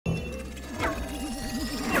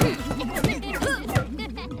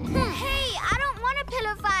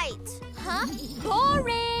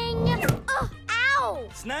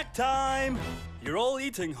Snack time! You're all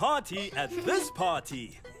eating hearty at this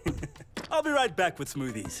party. I'll be right back with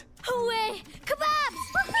smoothies. Hooray! Kebabs!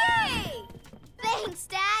 Yay! Thanks,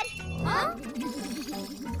 Dad. Huh?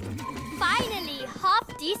 Finally,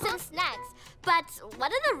 half-decent snacks. But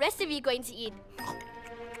what are the rest of you going to eat?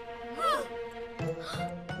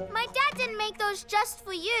 My dad didn't make those just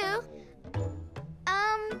for you.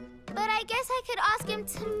 But I guess I could ask him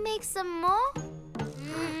to make some more.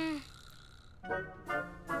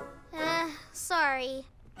 Sorry.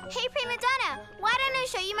 Hey, Prima Donna, why don't I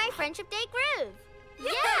show you my Friendship Day groove?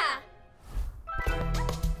 Yeah!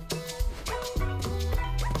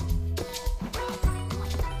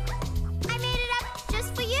 I made it up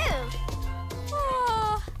just for you.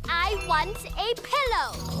 Oh, I want a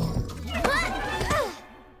pillow.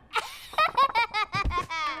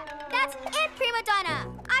 That's it, Prima Donna.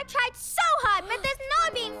 I tried so hard, but there's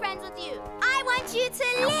no being friends with you. I want you to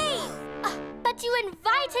leave. But you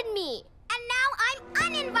invited me. And now I'm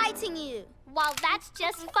uninviting you. Well, that's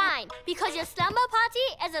just fine, because your slumber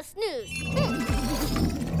party is a snooze.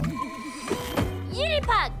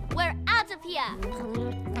 Unipug, we're out of here.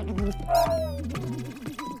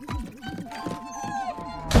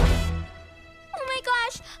 Oh my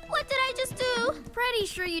gosh, what did I just do? Pretty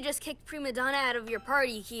sure you just kicked Prima Donna out of your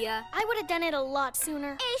party, Kiya. I would have done it a lot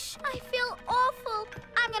sooner. Ish, I feel awful.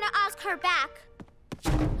 I'm gonna ask her back.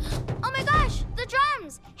 Oh my gosh, the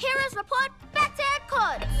drums! Heroes report back to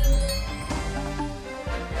headquarters.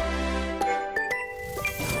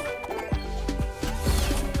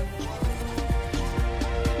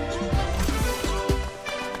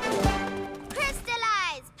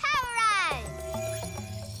 Crystallize! Powerize!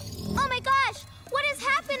 Oh my gosh, what is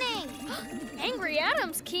happening? Angry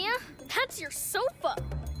Adams, Kiya. That's your sofa.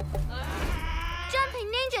 Jumping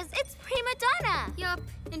ninjas, it's Prima Donna. Yup,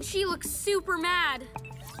 and she looks super mad.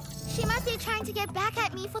 She must be trying to get back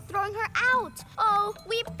at me for throwing her out. Oh,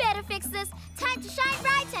 we better fix this. Time to shine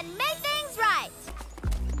bright and make things right.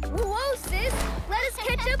 Whoa, sis. Let us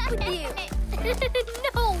catch up with you.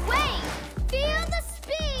 No way! Feel the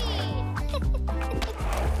speed!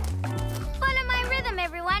 Follow my rhythm,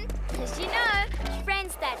 everyone. Because you know,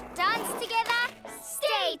 friends that dance together,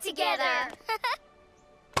 stay together.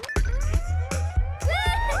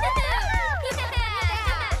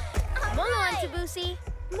 Molo on Tabusi.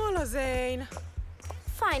 Mola Zane.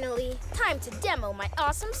 Finally, time to demo my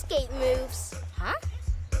awesome skate moves. Huh?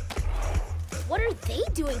 What are they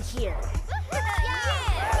doing here?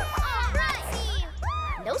 Yeah! All right, team!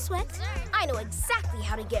 No sweat. I know exactly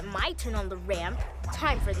how to get my turn on the ramp.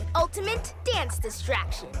 Time for the ultimate dance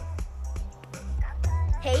distraction.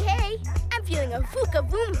 Hey, hey, I'm feeling a Vuka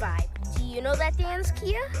Boom vibe. Do you know that dance,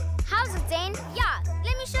 Kiya? How's it, Zane? Yeah,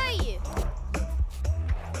 let me show you.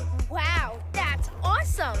 Wow, that's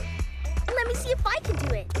awesome. Let me see if I can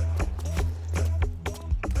do it.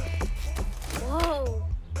 Whoa,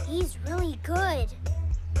 he's really good.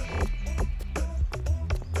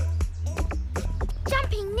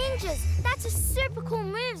 Jumping ninjas, that's a super cool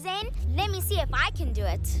move, Zane. Let me see if I can do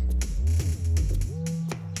it.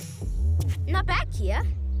 Not bad, Kiya,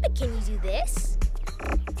 but can you do this?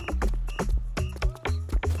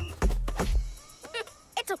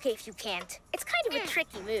 It's okay if you can't. It's kind of a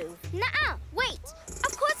tricky move. Nuh-uh, wait.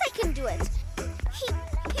 Of course I can do it.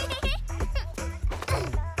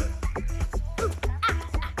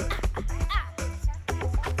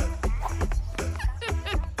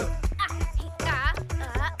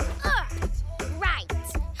 Right.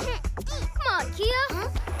 Come on, Kiya.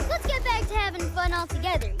 Let's get back to having fun all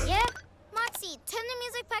together, yeah? Motsie, turn the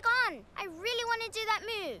music back on. I really want to do that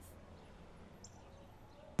move.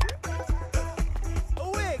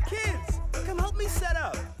 Oh, wait, kids! Come help me set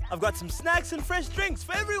up. I've got some snacks and fresh drinks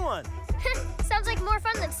for everyone. Sounds like more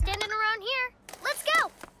fun than standing around here. Let's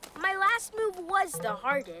go. My last move was the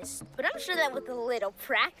hardest, but I'm sure that with a little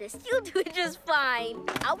practice, you'll do it just fine.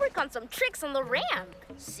 I'll work on some tricks on the ramp.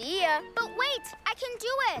 See ya. But wait, I can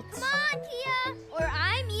do it. Come on, Kiya, or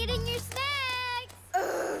I'm eating your snacks.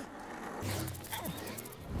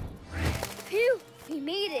 Phew, we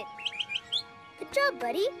made it. Good job,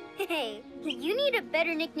 buddy. Hey, you need a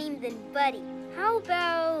better nickname than Buddy. How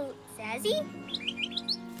about Sassy?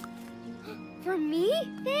 For me?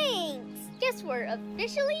 Thanks. Guess we're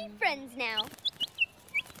officially friends now.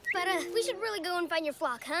 But we should really go and find your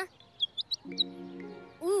flock, huh?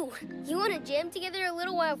 Ooh, you want to jam together a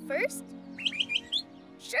little while first?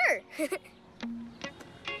 Sure.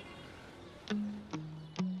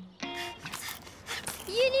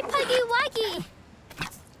 Unipuggy Wuggy!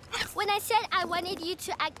 When I said I wanted you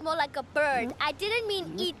to act more like a bird, I didn't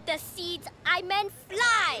mean eat the seeds. I meant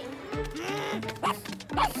fly.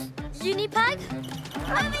 Unipug?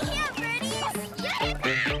 Over here, birdies!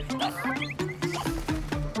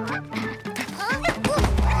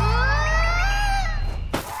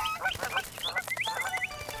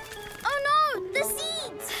 Oh no, the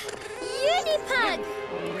seeds! Unipug!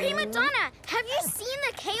 Prima Donna, have you seen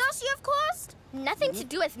the chaos you have caused? Nothing to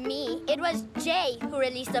do with me. It was Jay who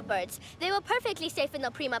released the birds. They were perfectly safe in the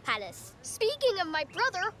Prima Palace. Speaking of my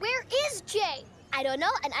brother, where is Jay? I don't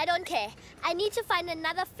know and I don't care. I need to find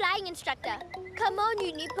another flying instructor. Come on,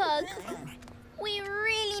 Unipug. We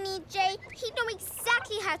really need Jay. He'd know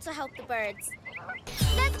exactly how to help the birds.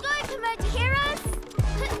 Let's go, Kimoja Heroes!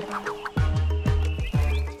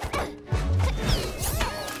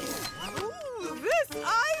 This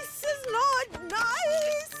ice is not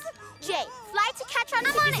nice! Jay, fly to catch on.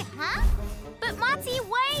 I'm on it, huh? But Motsie,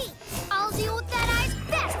 wait! I'll deal with that ice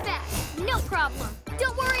fast. No problem.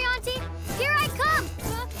 Don't worry, Auntie. Here I come.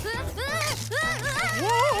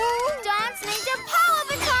 Dance Ninja Power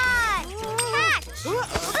Baton! Catch!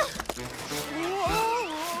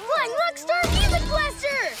 Flying Rockstar Music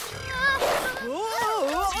Blaster!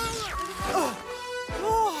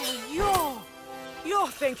 Yo,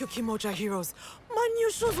 thank you, Kimoja Heroes. My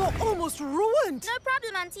new shoes were almost ruined. No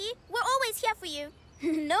problem, Auntie. We're always here for you.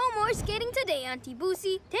 No more skating today, Auntie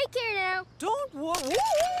Boosie. Take care now. Don't worry.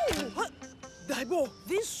 Daibo,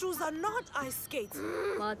 these shoes are not ice skates.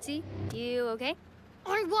 Motsie, you okay?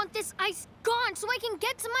 I want this ice gone so I can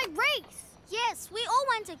get to my race. Yes, we all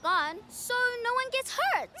want it gone, so no one gets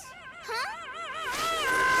hurt. Huh?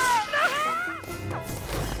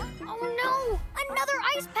 Oh no! Another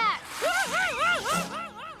ice patch!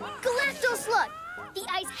 Galacto Slug! The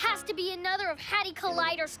ice has to be another of Hattie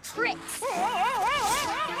Collider's tricks.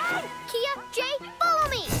 Kiya, Jay, follow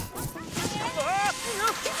me!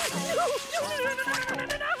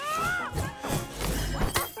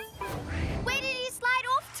 Where did he slide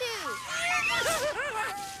off to?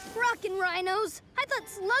 Rockin' rhinos! I thought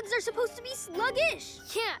slugs are supposed to be sluggish.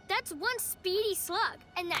 Yeah, that's one speedy slug,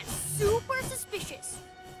 and that's super suspicious.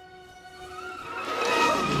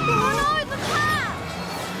 Oh no, it's a trap!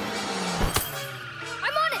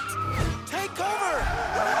 I'm on it! Take over!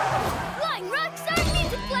 Flying Rockstar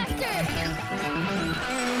Music Blaster!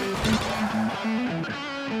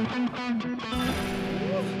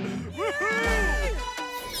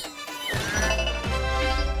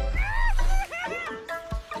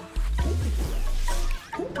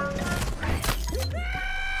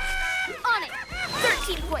 On it!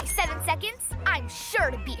 13.7 seconds. I'm sure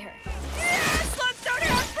to beat her. Slugs don't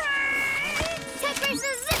have brains! Tech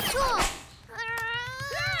Racer's Zip Tool!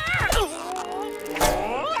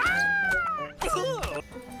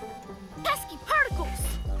 Pesky particles!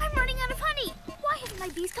 I'm running out of honey. Why haven't my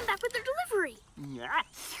bees come back with their delivery?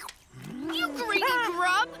 You greedy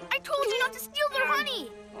grub! I told you not to steal their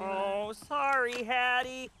honey! Oh, sorry,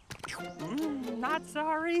 Hattie. Not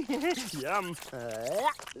sorry. Yum.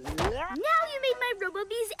 Now you made my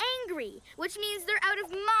robo-bees angry, which means they're out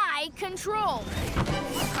of my control.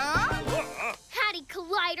 Huh? Hattie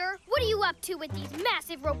Collider, what are you up to with these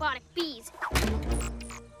massive robotic bees?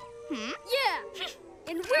 Yeah!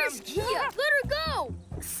 And where's Kiya? Let her go!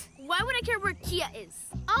 Why would I care where Kiya is?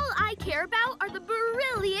 All I care about are the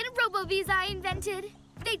brilliant robo-bees I invented.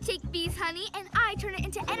 They take bees' honey and I turn it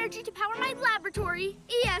into energy to power my laboratory.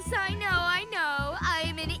 Yes, I know.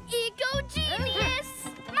 I'm an eco-genius.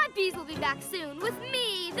 My bees will be back soon with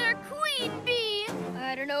me, their queen bee.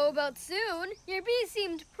 I don't know about soon. Your bees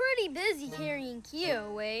seemed pretty busy carrying Kiya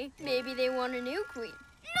away. Maybe they want a new queen.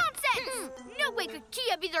 Nonsense! No way could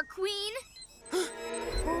Kiya be their queen.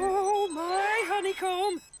 Oh, my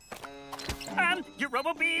honeycomb. Your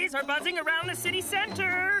robo-bees are buzzing around the city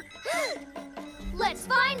center. Let's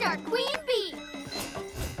find our queen bee!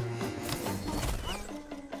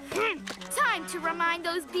 Time to remind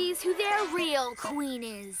those bees who their real queen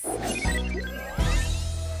is.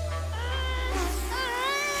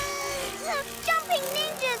 Jumping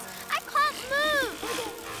ninjas! I can't move!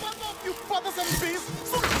 You bothersome bees!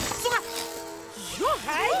 You're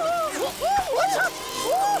right. Watch out!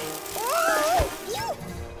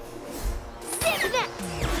 Zip that!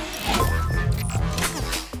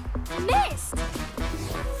 Missed!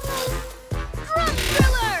 Drum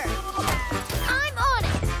Thriller! I'm on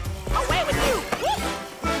it! Away with you!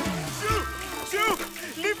 Shoo!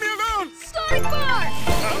 Leave me alone! Sonic Bar!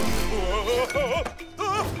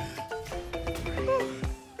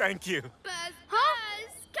 Thank you. Buzz,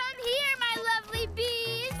 Buzz! Come here, my lovely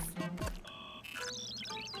bees!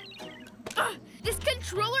 This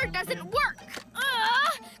controller doesn't work!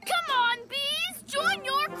 Come on!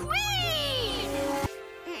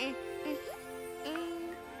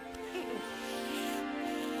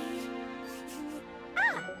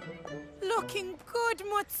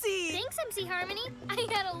 Motsie! Thanks, MC Harmony. I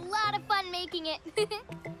had a lot of fun making it.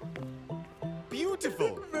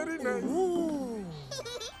 Beautiful. Very nice. Ooh.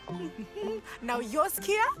 Now yours,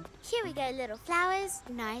 Kiya? Here we go, little flowers.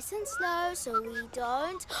 Nice and slow so we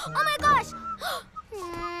don't... Oh my gosh!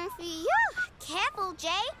 Phew. Careful, Jay.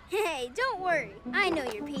 Hey, don't worry. I know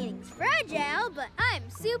your painting's fragile, but I'm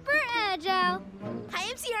super agile. Hi,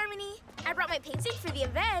 MC Harmony. I brought my painting for the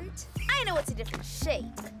event. I know it's a different shape.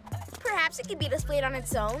 Perhaps it could be displayed on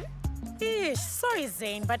its own? Ish, sorry,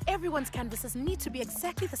 Zane, but everyone's canvases need to be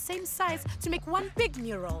exactly the same size to make one big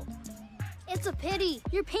mural. It's a pity.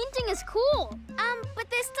 Your painting is cool. But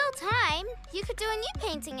there's still time. You could do a new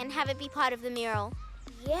painting and have it be part of the mural.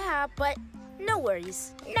 Yeah, but no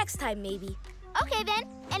worries. Next time, maybe. Okay, then.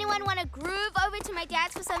 Anyone want to groove over to my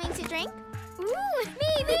dad's for something to drink? Ooh,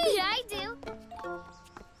 me. Yeah, I do.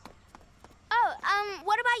 Oh,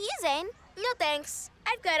 what about you, Zane? No thanks.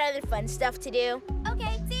 I've got other fun stuff to do.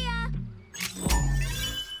 Okay, see ya.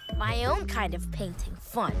 My own kind of painting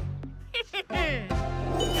fun. Hey,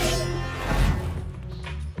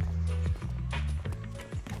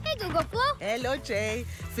 Google Flo. Hello, Jay.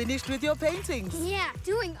 Finished with your paintings? Yeah,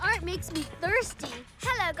 doing art makes me thirsty.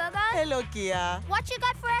 Hello, Gogo. Hello, Kiya. What you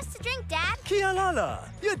got for us to drink, Dad? Kiya Lala,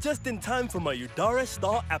 you're just in time for my Udara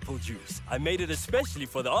Star apple juice. I made it especially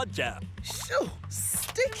for the odd job. Shoo!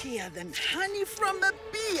 Stickier than honey from a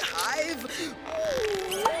beehive.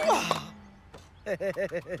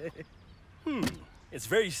 It's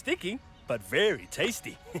very sticky, but very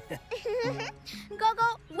tasty.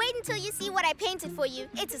 Gogo, wait until you see what I painted for you.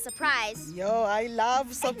 It's a surprise. Yo, I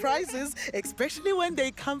love surprises, especially when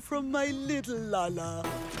they come from my little Lala.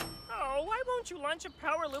 Oh, why won't you launch a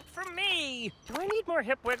power loop for me? Do I need more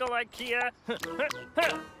hip wiggle like Kiya?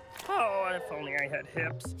 Oh, if only I had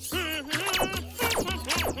hips.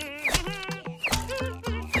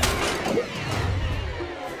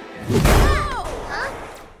 Huh?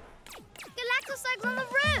 Galactocycle's on the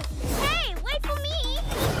roof. Hey, wait for me.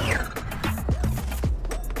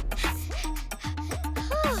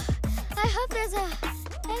 I hope there's a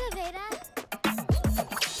elevator.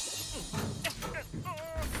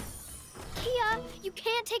 Kiya, you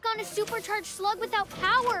can't take on a supercharged slug without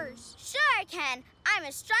powers. Sure I can. I'm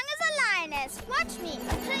as strong as a lioness. Watch me.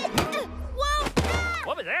 Whoa!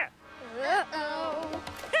 What was that? Uh-oh.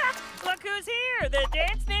 Look who's here! The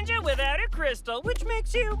dance ninja without a crystal, which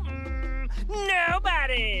makes you...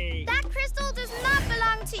 nobody! That crystal does not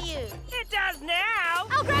belong to you. It does now!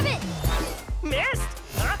 I'll grab it. Missed?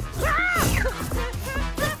 Huh?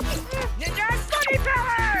 Ninja Sluggy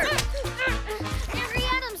Power! Mary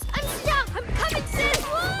Adams, I'm stuck. I'm coming, sis.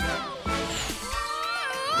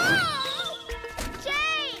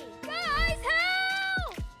 Jay! Guys,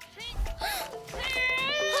 help!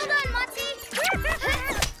 Hold on, Motsie.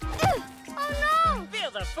 Oh, no!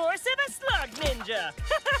 Feel the force of a slug ninja!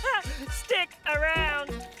 Stick around!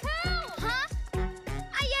 Help! Huh?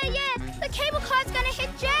 Yeah. The cable car's gonna hit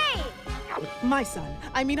Jay. My son,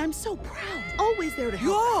 I'm so proud. Always there to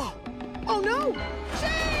help. Yeah! Oh, no!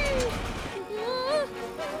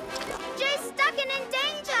 Jay's stuck and in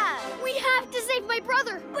danger. We have to save my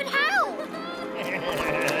brother. But how?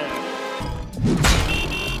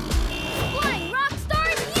 Flying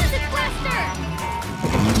Rockstar's Music Blaster!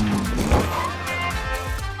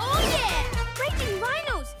 Oh, yeah! Raging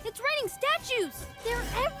rhinos! It's raining statues! They're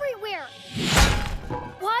everywhere!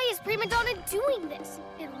 Why is Prima Donna doing this?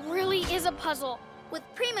 It really is a puzzle. With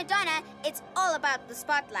Prima Donna, it's all about the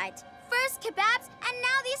spotlight. First kebabs, and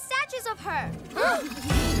now these statues of her.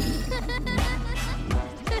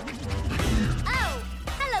 Oh,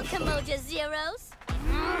 hello, Kimoja Zeros.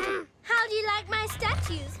 How do you like my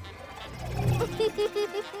statues?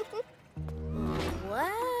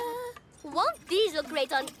 What? Won't these look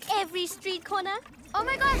great on every street corner? Oh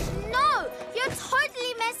my gosh, no! You're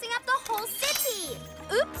totally messing up the whole city!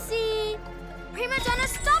 Oopsie! Prima Donna,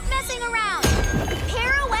 stop messing around!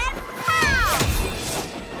 Pirouette